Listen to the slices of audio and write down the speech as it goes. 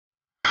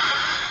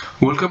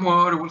Welcome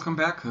or welcome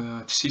back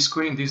to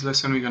Cisco. In this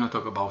lesson we're going to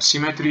talk about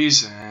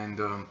symmetries, and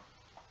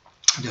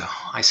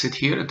I said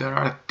here there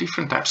are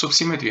different types of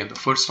symmetry, and the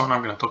first one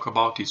I'm going to talk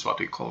about is what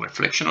we call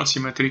reflectional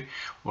symmetry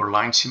or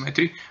line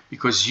symmetry,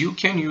 because you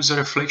can use a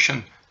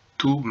reflection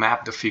to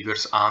map the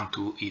figures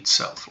onto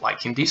itself.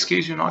 Like in this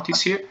case, you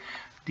notice here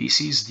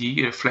this is the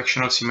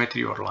reflectional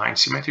symmetry or line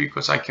symmetry,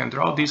 because I can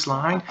draw this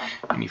line,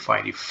 and if I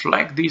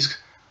reflect this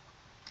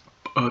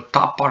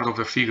top part of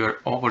the figure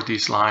over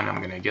this line, I'm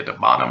going to get the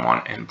bottom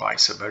one, and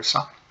vice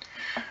versa.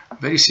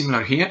 Very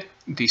similar here.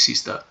 This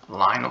is the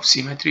line of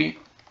symmetry.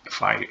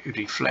 If I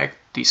reflect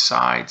these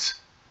sides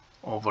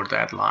over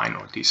that line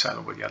or this side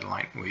over the other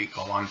line, we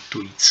go on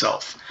to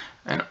itself.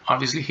 And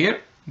obviously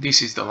here,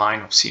 this is the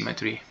line of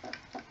symmetry.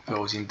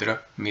 Goes in the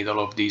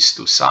middle of these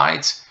two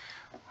sides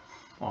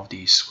of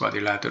this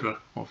quadrilateral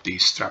of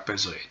this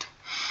trapezoid.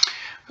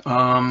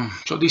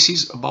 So this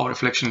is about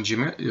reflection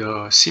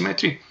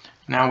symmetry.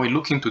 Now we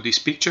look into this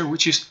picture,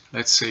 which is,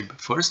 let's say,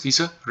 first is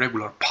a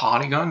regular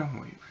polygon.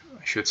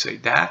 I should say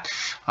that.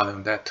 Other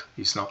than that,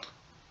 it's not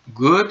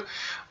good.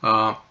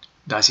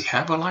 Does it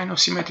have a line of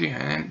symmetry?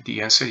 And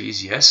the answer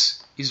is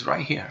yes, is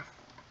right here.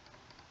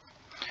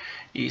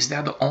 Is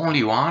that the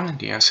only one?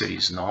 The answer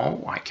is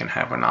no. I can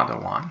have another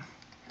one.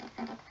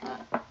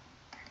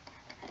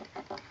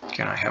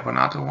 Can I have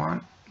another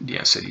one? The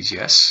answer is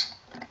yes.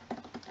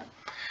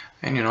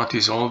 And you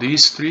notice all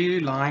these three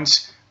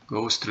lines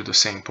goes through the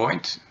same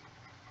point.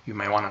 You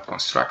may want to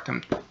construct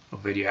them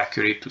very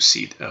accurate to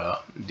see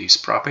this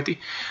property.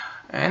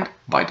 And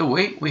by the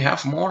way, we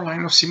have more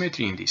line of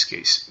symmetry in this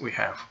case. We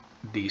have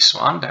this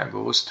one that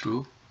goes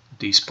through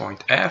this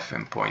point F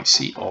and point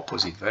C,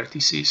 opposite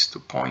vertices, to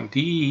point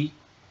D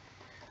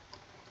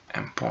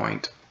and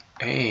point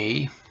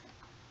A.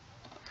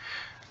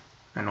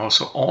 And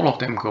also all of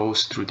them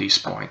goes through this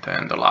point.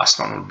 And the last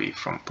one will be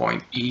from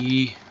point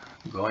E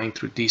going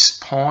through this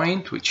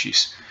point, which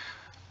is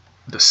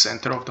the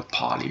center of the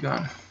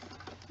polygon,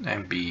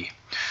 and B.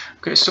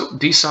 Okay, so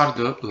these are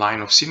the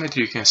line of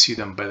symmetry. You can see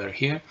them better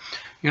here.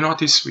 You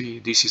notice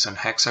this is an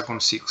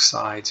hexagon, 6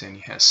 sides, and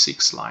it has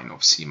 6 line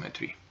of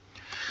symmetry.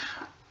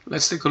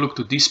 Let's take a look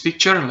to this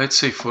picture. Let's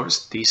say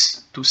first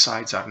these two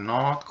sides are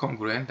not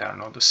congruent, they are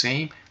not the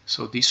same.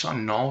 So this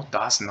one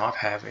does not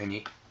have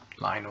any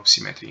line of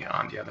symmetry.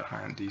 On the other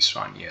hand, this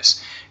one,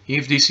 yes.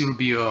 If this will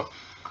be a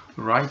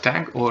right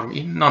angle, or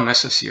not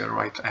necessarily a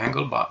right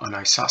angle, but an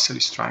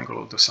isosceles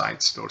triangle of the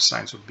sides, those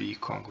sides will be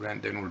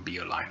congruent, then will be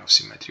a line of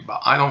symmetry.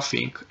 But I don't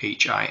think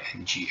HI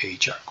and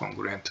GH are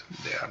congruent,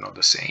 they are not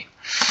the same.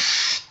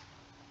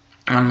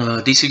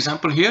 And this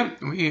example here,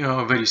 we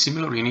are very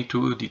similar. We need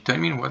to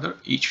determine whether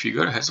each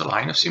figure has a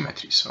line of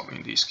symmetry. So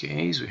in this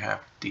case, we have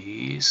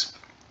this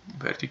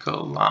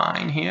vertical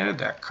line here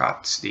that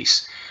cuts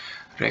this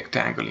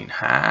rectangle in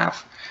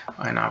half,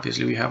 and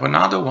obviously we have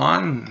another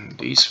one,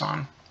 this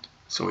one.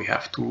 So we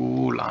have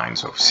two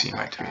lines of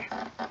symmetry.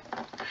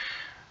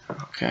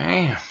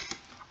 Okay.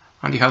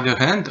 On the other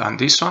hand, on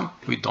this one,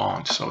 we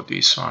don't. So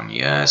this one,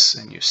 yes,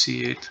 and you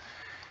see it.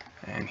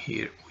 And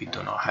here we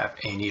do not have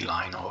any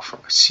line of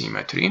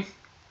symmetry.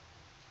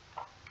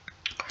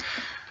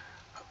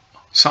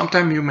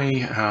 Sometimes you may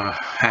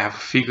have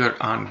figure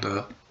on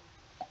the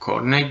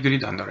coordinate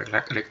grid, on the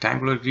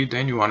rectangular grid,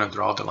 then you want to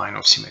draw the line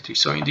of symmetry.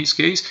 So in this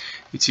case,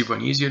 it's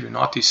even easier. You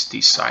notice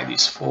this side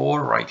is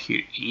 4, right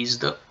here is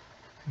the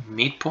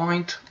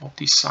midpoint of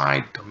this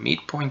side, the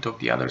midpoint of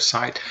the other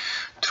side.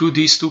 Through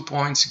these 2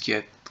 points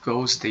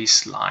goes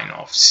this line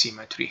of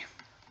symmetry.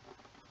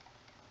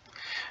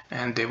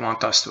 And they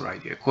want us to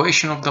write the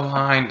equation of the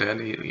line.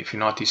 Then if you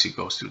notice, it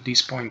goes through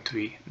this point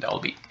 3, that will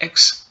be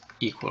x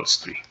equals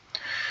 3.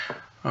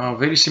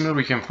 Very similar,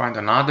 we can find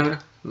another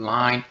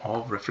line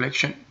of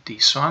reflection.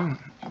 This one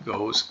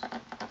goes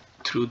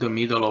through the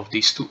middle of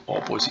these two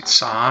opposite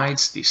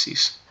sides. This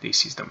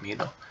is the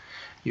middle.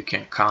 You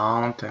can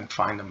count and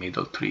find the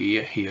middle,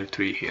 3 here,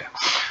 3 here.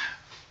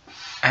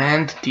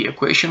 And the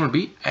equation will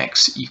be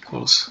x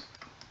equals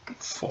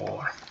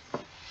 4.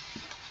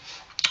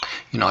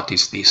 You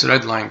notice this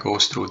red line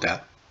goes through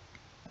that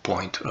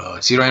point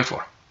 0 and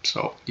 4.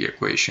 So the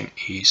equation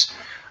is,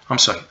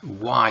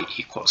 y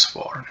equals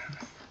 4.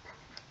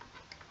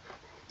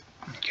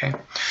 Okay.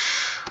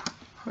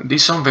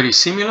 This one very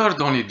similar.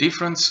 The only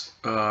difference,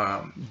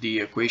 the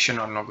equation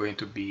are not going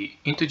to be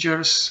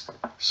integers.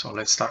 So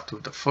let's start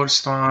with the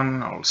first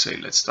one. I will say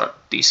let's start.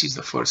 This is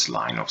the first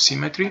line of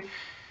symmetry.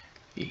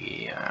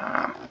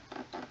 Yeah.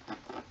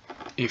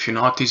 If you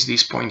notice,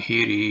 this point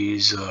here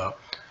is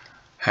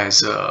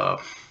has a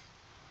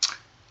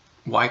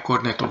y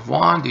coordinate of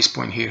 1. This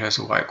point here has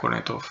a y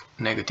coordinate of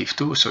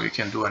 -2. So you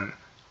can do a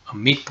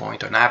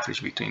midpoint, an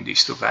average between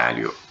these two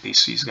values.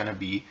 This is going to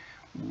be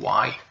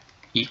y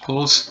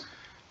equals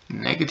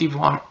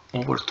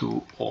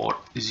 -1/2 or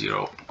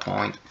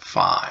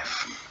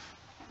 0.5.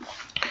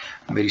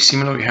 Very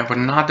similar, we have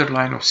another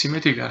line of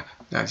symmetry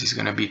that is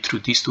going to be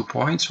through these 2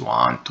 points,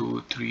 1,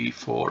 2, 3,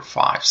 4,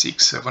 5,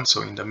 6, 7.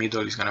 So in the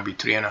middle is going to be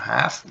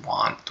 3.5,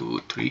 1,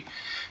 2, 3,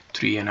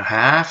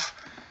 3.5,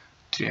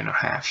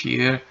 3.5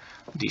 here,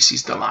 This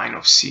is the line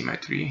of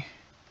symmetry.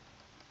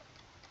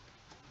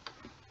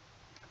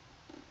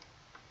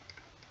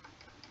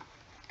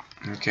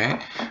 Okay,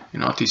 you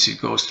notice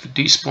it goes through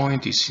this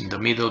point, it's in the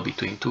middle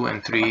between 2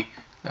 and 3.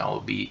 That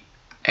will be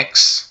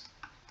x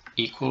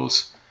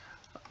equals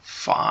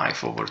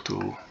 5 over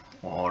 2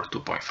 or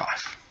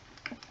 2.5.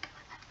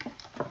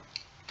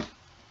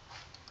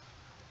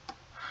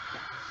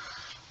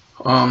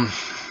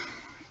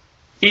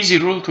 Easy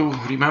rule to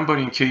remember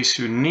in case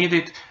you need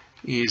it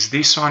is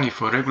this one.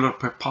 If a regular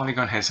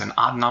polygon has an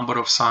odd number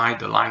of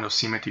sides, the line of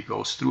symmetry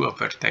goes through a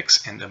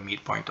vertex and the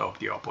midpoint of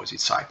the opposite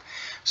side.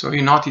 So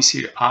you notice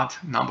here odd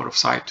number of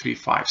sides, 3,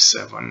 5,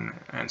 7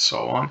 and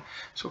so on.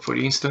 So for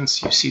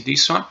instance, you see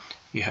this one,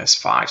 it has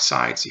 5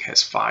 sides, it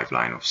has 5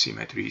 line of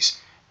symmetries,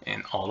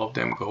 and all of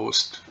them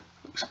goes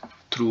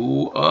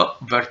through a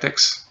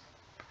vertex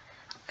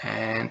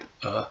and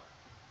a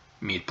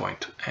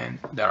midpoint, and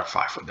there are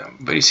 5 of them.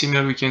 Very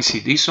similar, we can see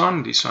this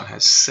one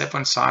has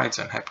 7 sides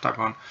and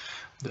heptagon.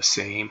 The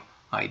same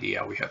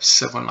idea, we have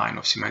 7 line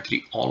of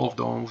symmetry. All of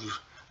those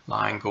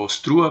line goes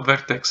through a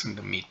vertex and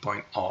the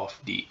midpoint of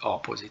the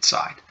opposite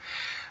side.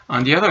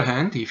 On the other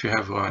hand, if you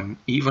have an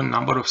even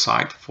number of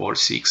sides, 4,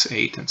 6,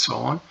 8 and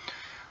so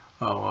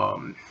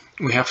on,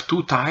 we have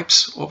 2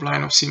 types of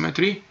line of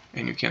symmetry,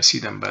 and you can see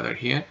them better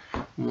here.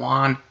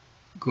 One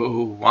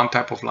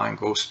type of line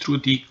goes through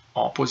the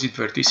opposite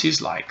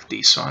vertices, like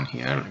this one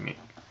here. Let me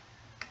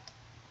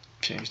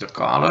change the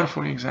color.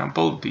 For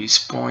example, this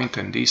point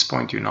and this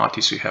point, you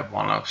notice we have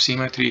one line of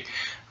symmetry.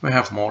 We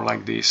have more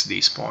like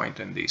this point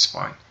and this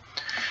point.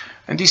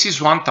 And this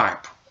is one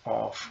type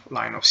of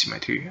line of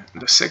symmetry.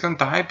 The second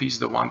type is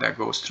the one that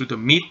goes through the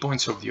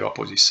midpoints of the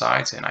opposite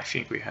sides, and I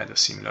think we had a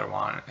similar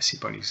one, a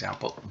simple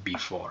example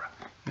before,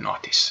 you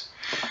notice.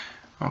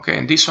 Okay,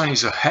 and this one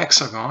is a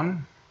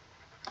hexagon,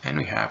 and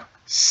we have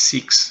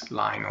 6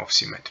 line of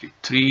symmetry,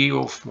 3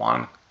 of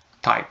one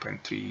type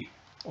and 3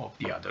 of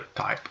the other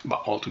type,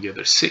 but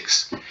altogether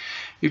 6.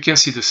 You can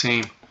see the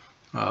same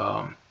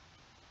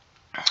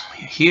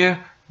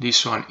here.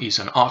 This one is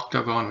an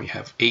octagon. We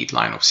have 8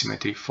 line of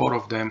symmetry, 4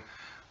 of them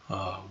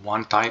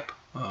one type,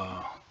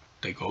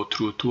 they go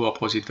through 2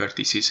 opposite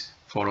vertices.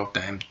 4 of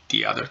them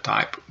the other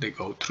type, they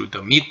go through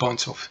the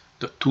midpoints of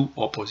the 2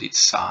 opposite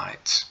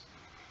sides.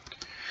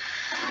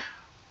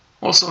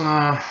 Also,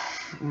 now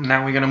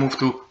we're going to move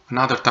to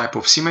another type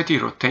of symmetry,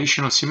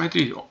 rotational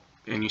symmetry.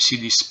 And you see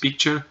this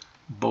picture,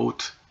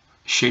 both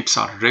shapes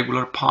are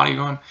regular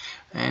polygon.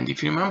 And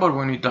if you remember,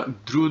 when we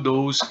drew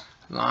those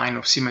line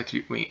of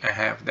symmetry, we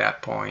have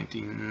that point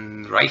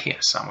in right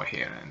here, somewhere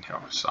here, and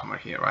somewhere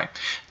here, right?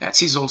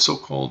 That is also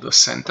called the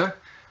center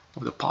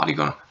of the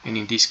polygon, and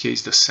in this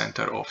case the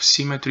center of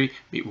symmetry.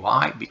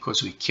 Why?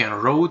 Because we can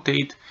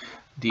rotate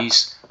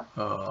this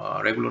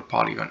regular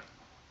polygon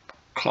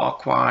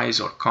clockwise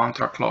or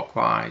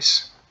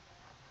counterclockwise.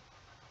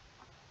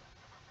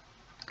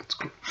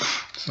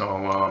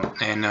 So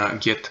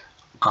and get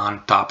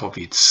on top of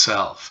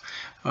itself.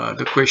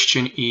 The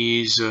question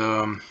is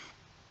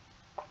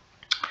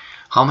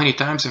how many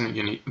times, and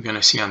you're going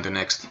to see on the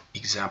next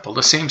example.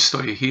 The same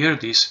story here.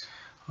 This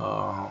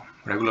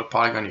regular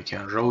polygon, you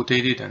can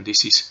rotate it, and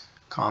this is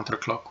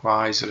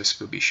counterclockwise, let's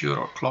be sure,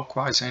 or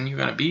clockwise, and you're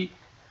going to be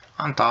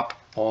on top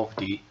of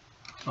the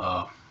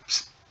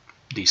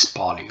this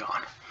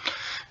polygon.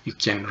 You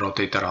can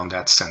rotate around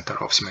that center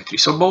of symmetry.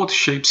 So both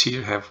shapes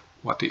here have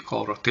what we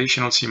call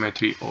rotational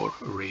symmetry or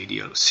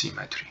radial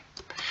symmetry.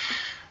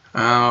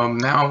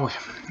 Now,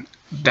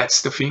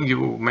 that's the thing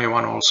you may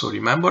want to also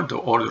remember, the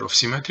order of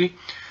symmetry.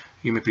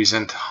 You may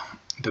present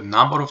the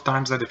number of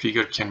times that the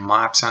figure can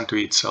map onto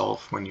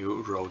itself when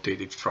you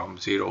rotate it from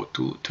 0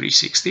 to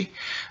 360.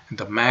 And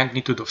the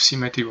magnitude of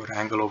symmetry or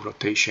angle of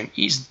rotation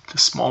is the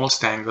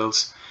smallest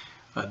angles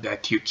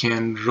that you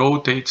can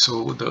rotate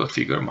so the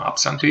figure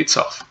maps onto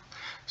itself.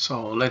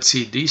 So let's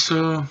see this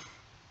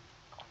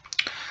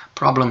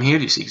problem here,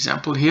 this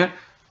example here.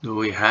 Do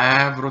we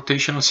have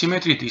rotational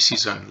symmetry? This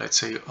is let's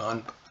say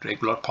a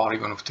regular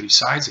polygon of 3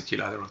 sides, a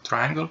equilateral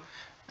triangle,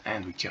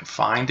 and we can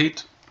find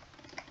it.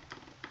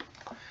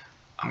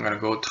 I'm going to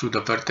go through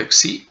the vertex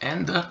C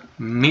and the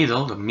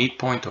middle, the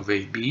midpoint of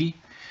AB.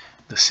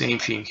 The same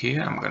thing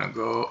here. I'm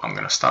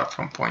going to start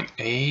from point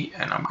A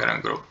and I'm going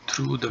to go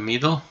through the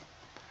middle.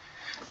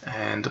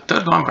 And the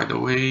third one, by the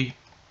way,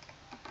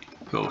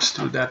 goes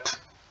through that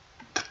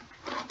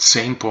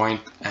same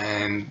point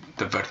and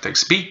the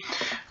vertex B.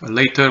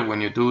 Later,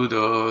 when you do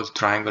the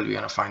triangle, you're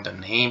going to find a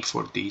name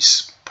for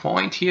this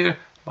point here.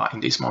 But in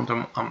this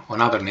moment,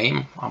 another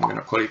name, I'm going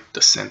to call it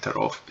the center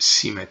of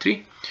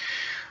symmetry.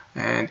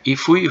 And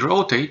if we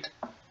rotate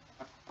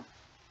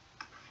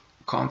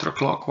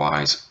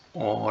counterclockwise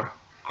or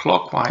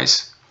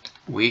clockwise,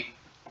 we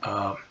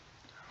are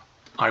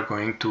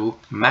going to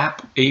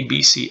map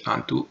ABC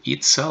onto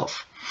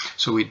itself.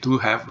 So we do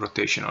have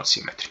rotational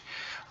symmetry.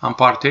 On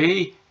part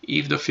A,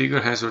 if the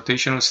figure has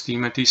rotational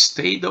symmetry,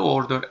 state the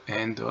order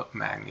and the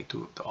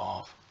magnitude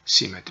of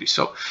symmetry.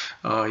 So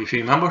if you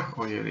remember,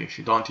 or if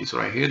you don't, it's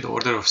right here. The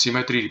order of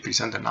symmetry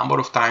represents the number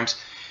of times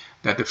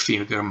that the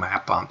figure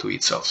map onto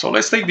itself. So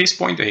let's take this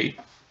point A.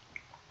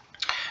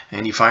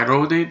 And if I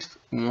rotate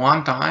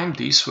one time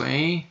this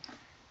way,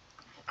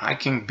 I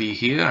can be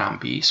here on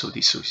B, so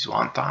this is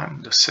one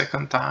time. The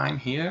second time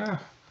here,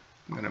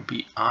 I'm going to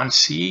be on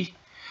C,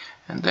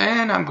 and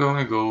then I'm going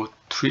to go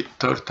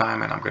third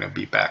time and I'm going to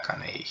be back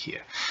on A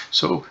here.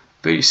 So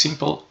very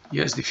simple.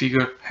 Yes, the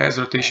figure has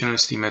rotational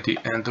symmetry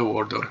and the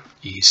order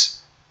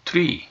is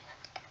 3.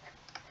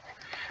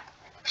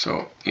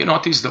 So you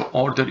notice the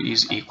order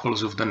is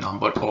equals of the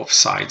number of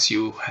sides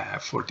you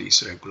have for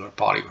this regular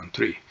polygon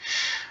 3.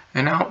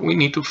 And now we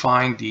need to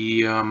find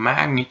the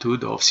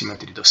magnitude of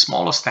symmetry, the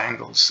smallest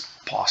angles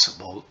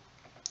possible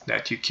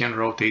that you can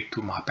rotate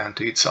to map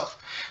onto itself.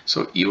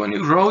 So when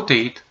you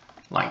rotate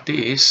like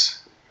this,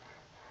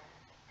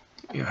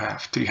 you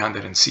have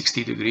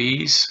 360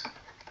 degrees,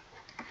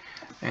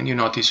 and you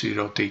notice we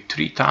rotate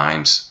 3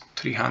 times,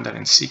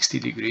 360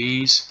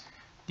 degrees,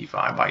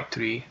 divide by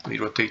 3. We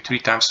rotate 3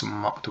 times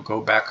to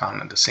go back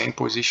on the same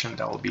position.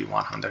 That will be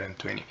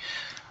 120.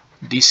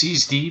 This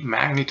is the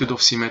magnitude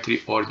of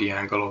symmetry, or the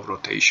angle of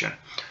rotation.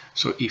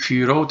 So if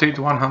you rotate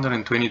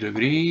 120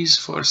 degrees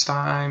first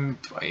time,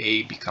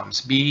 A becomes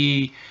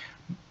B,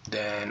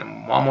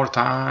 then one more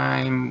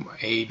time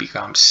A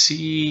becomes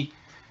C,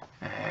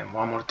 and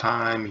one more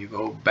time you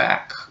go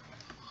back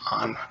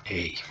on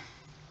A.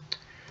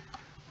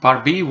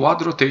 Part B,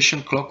 what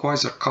rotation,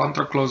 clockwise or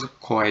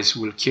counterclockwise,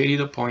 will carry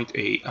the point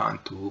A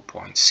onto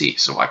point C?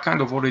 So I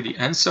kind of already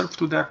answered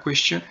to that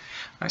question.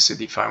 I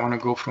said if I want to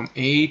go from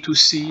A to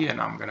C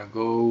and I'm going to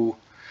go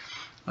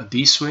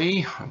this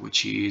way,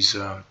 which is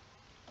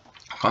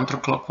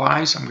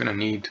counterclockwise, I'm going to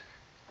need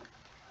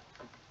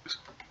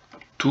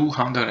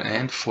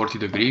 240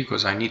 degrees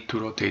because I need to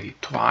rotate it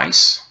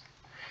twice.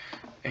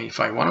 And if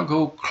I want to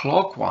go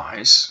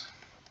clockwise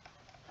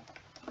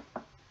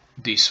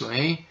this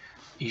way,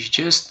 it's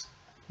just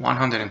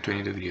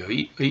 120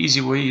 degrees. The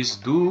easy way is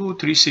do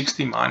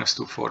 360 minus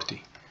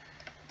 240,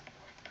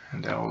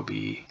 and that will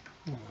be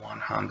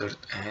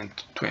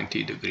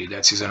 120 degrees.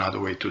 That is another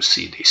way to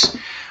see this.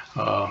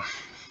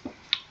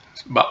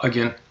 But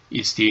again,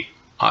 it's the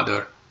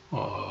other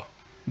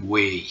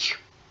way.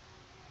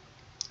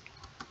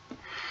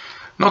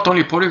 Not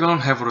only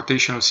polygons have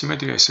rotational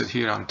symmetry, I said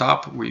here on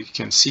top, we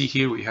can see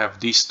here we have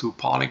these 2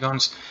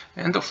 polygons,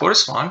 and the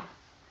first one,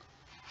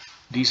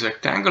 this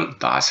rectangle,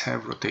 does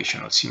have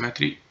rotational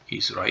symmetry,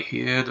 is right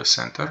here, the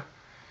center.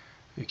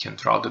 You can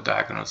draw the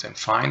diagonals and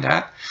find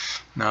that.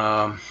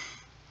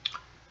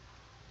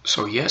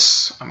 So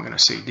yes, I'm going to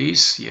say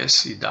this,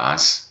 yes, it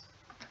does.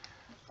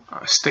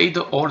 State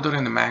the order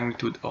and the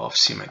magnitude of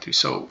symmetry.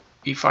 So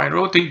if I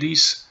rotate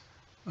this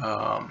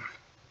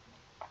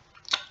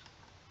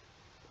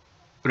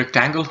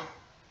rectangle,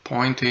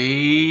 point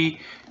A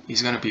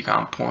is going to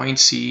become point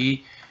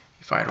C.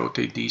 If I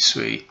rotate this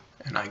way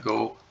and I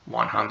go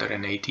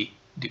 180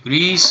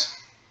 degrees,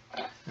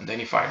 and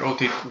then if I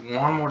rotate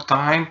one more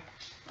time,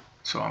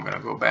 so I'm going to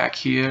go back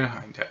here,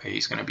 and the A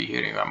is going to be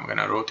here. I'm going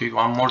to rotate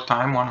one more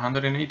time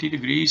 180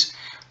 degrees,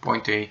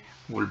 point A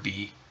will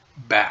be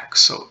back.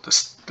 So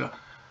the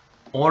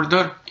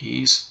order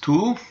is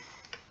 2,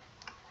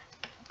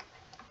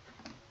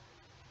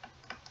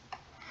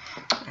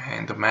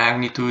 and the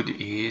magnitude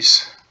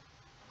is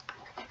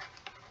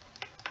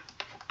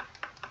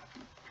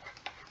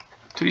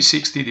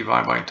 360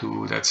 divided by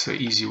 2. That's an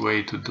easy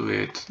way to do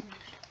it,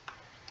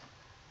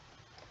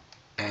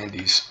 and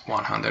is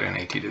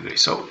 180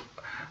 degrees. So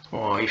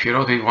if you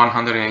rotate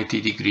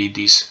 180 degrees,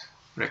 this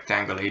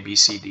rectangle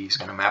ABCD is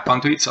going to map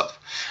onto itself.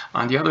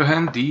 On the other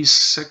hand, this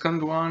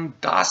second one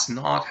does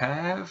not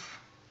have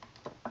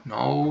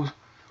no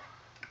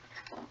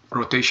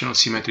rotational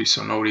symmetry,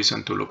 so no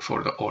reason to look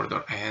for the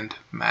order and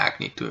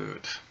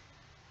magnitude.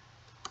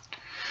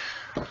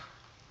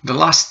 The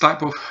last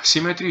type of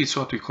symmetry is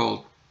what we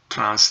call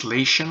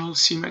translational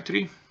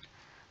symmetry,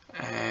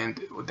 and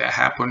that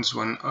happens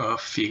when a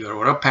figure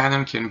or a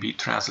pattern can be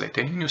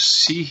translated. And you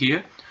see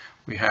here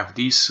we have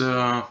these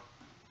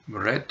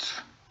red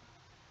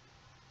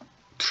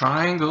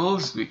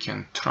triangles. We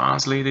can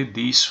translate it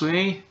this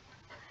way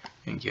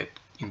and get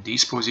in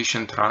this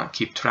position,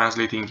 keep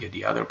translating, get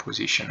the other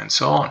position, and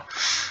so on,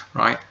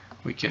 right?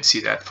 We can see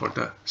that for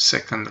the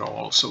second row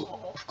also.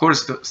 Of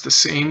course, it's the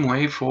same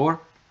way for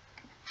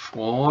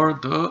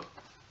the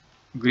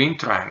green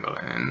triangle,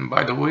 and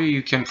by the way,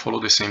 you can follow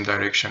the same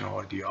direction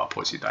or the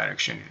opposite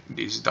direction.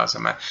 This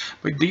doesn't matter,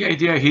 but the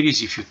idea here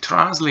is if you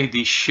translate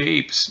these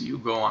shapes, you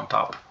go on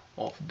top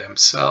of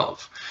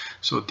themselves.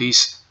 So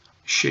this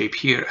shape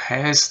here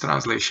has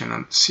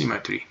translational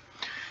symmetry.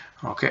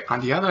 Okay,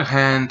 on the other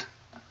hand,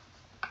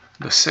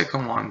 the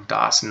second one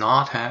does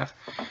not have.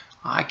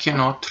 I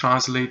cannot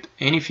translate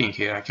anything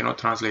here. I cannot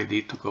translate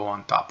it to go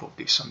on top of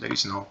this one. There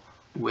is no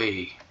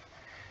way.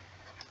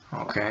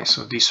 Okay,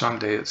 so this one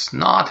does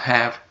not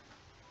have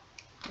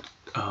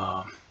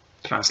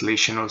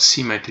translational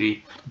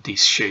symmetry,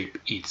 this shape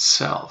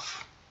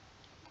itself.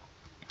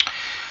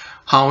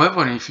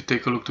 However, if you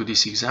take a look to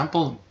this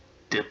example,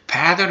 the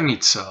pattern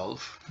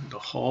itself, the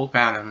whole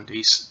pattern,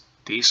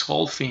 this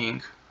whole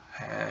thing,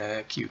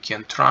 you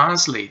can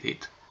translate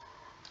it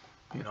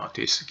you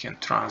notice you can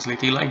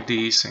translate it like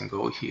this and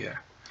go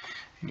here,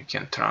 and you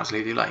can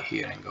translate it like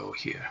here and go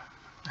here.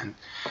 And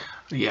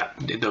yeah,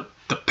 the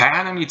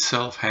pattern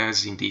itself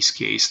has, in this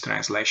case,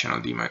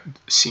 translational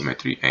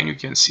symmetry, and you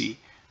can see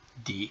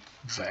the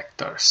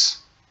vectors.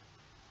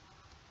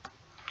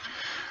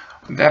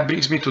 That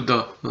brings me to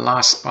the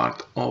last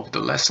part of the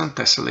lesson,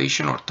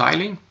 tessellation or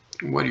tiling,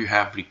 where you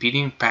have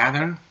repeating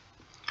pattern.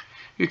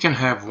 You can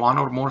have one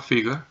or more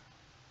figure.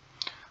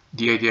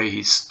 The idea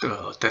is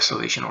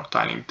tessellation or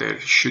tiling. There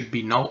should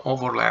be no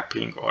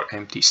overlapping or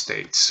empty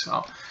states,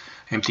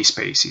 empty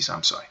spaces,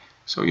 I'm sorry.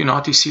 So you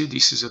notice here,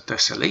 this is a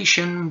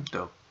tessellation.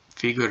 The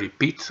figure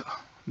repeat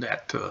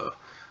that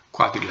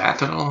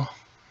quadrilateral,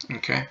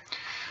 okay?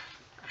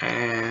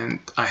 And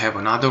I have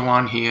another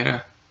one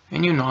here,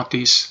 and you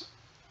notice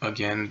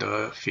again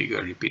the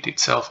figure repeat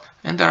itself,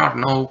 and there are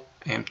no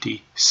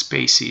empty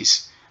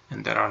spaces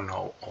and there are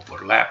no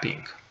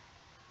overlapping.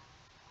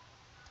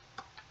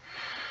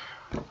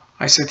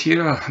 I said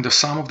here the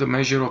sum of the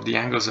measure of the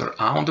angles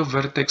around the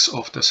vertex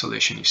of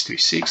tessellation is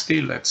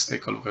 360. Let's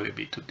take a look a little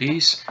bit to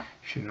this.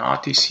 If you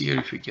notice here,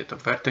 if you get a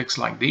vertex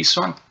like this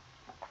one,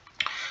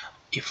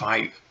 if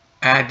I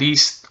add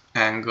this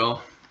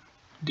angle,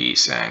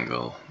 this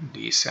angle,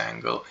 this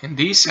angle, and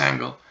this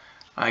angle,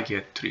 I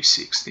get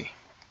 360.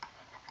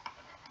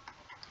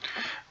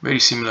 Very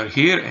similar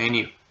here,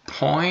 any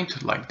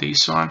point like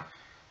this one,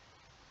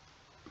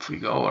 if we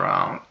go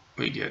around,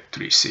 we get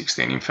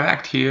 360. And in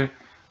fact here,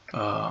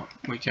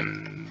 we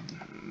can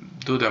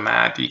do the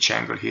math. Each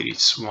angle here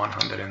is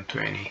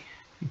 120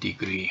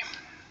 degree.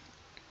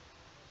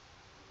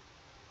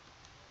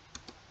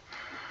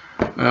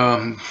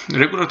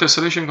 Regular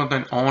tessellation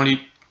contains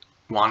only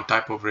one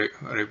type of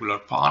regular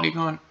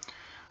polygon,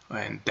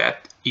 and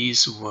that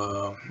is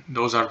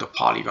those are the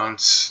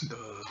polygons,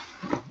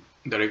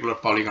 the regular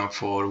polygon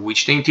for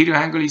which the interior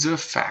angle is a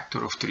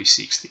factor of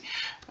 360,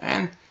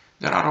 and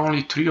there are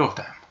only 3 of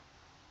them.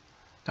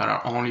 There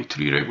are only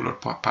 3 regular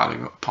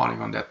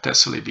polygon that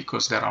tessellate,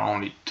 because there are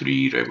only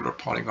 3 regular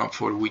polygons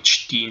for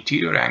which the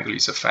interior angle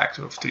is a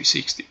factor of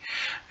 360.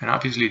 And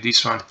obviously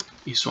this one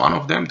is one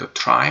of them, the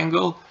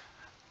triangle,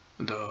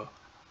 the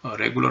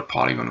regular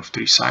polygon of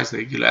 3 sides, the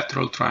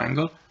equilateral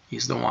triangle,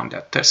 is the one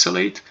that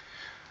tessellate.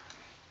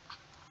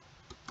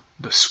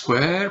 The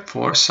square,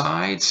 4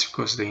 sides,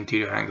 because the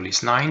interior angle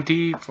is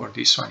 90. For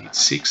this one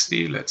it's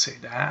 60, let's say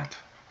that.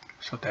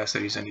 So that's the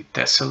reason it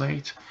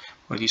tessellates.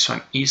 For this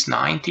one is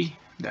 90.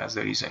 That's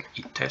the reason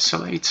it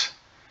tessellates.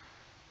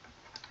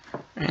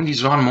 And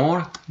this one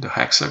more, the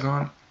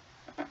hexagon,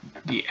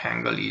 the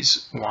angle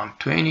is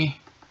 120.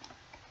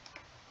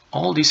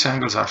 All these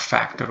angles are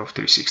factor of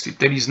 360.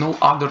 There is no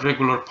other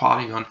regular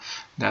polygon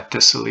that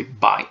tessellate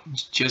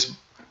just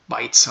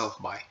by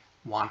itself by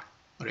one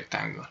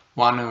rectangle,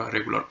 one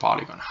regular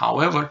polygon.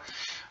 However,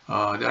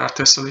 there are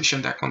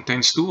tessellation that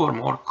contains 2 or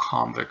more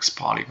convex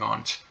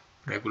polygons,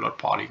 regular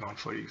polygon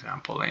for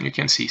example, and you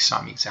can see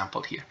some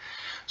example here.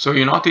 So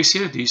you notice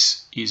here,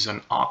 this is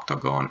an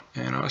octagon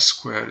and a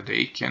square.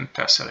 They can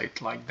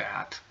tessellate like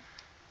that.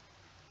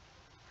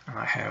 And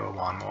I have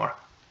one more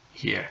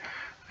here,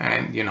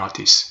 and you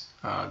notice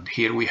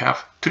here we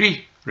have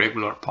 3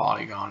 regular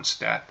polygons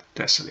that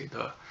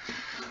tessellate.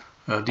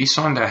 This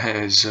one that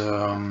has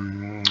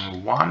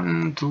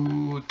 1,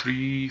 2,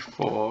 3,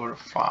 4,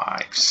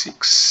 5,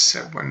 6,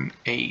 7,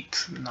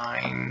 8,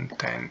 9,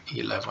 10,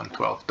 11,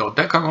 12.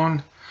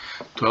 Dodecagon,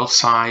 12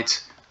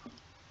 sides,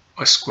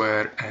 a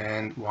square,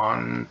 and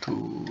 1,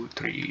 2,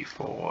 3,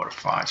 4,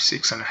 5,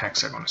 6, and a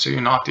hexagon. So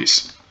you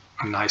notice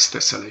a nice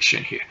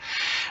tessellation here.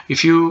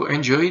 If you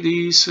enjoy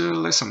this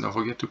lesson, don't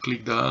forget to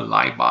click the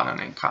like button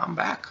and come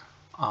back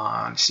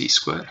on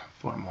C-Square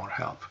for more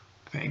help.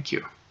 Thank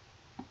you.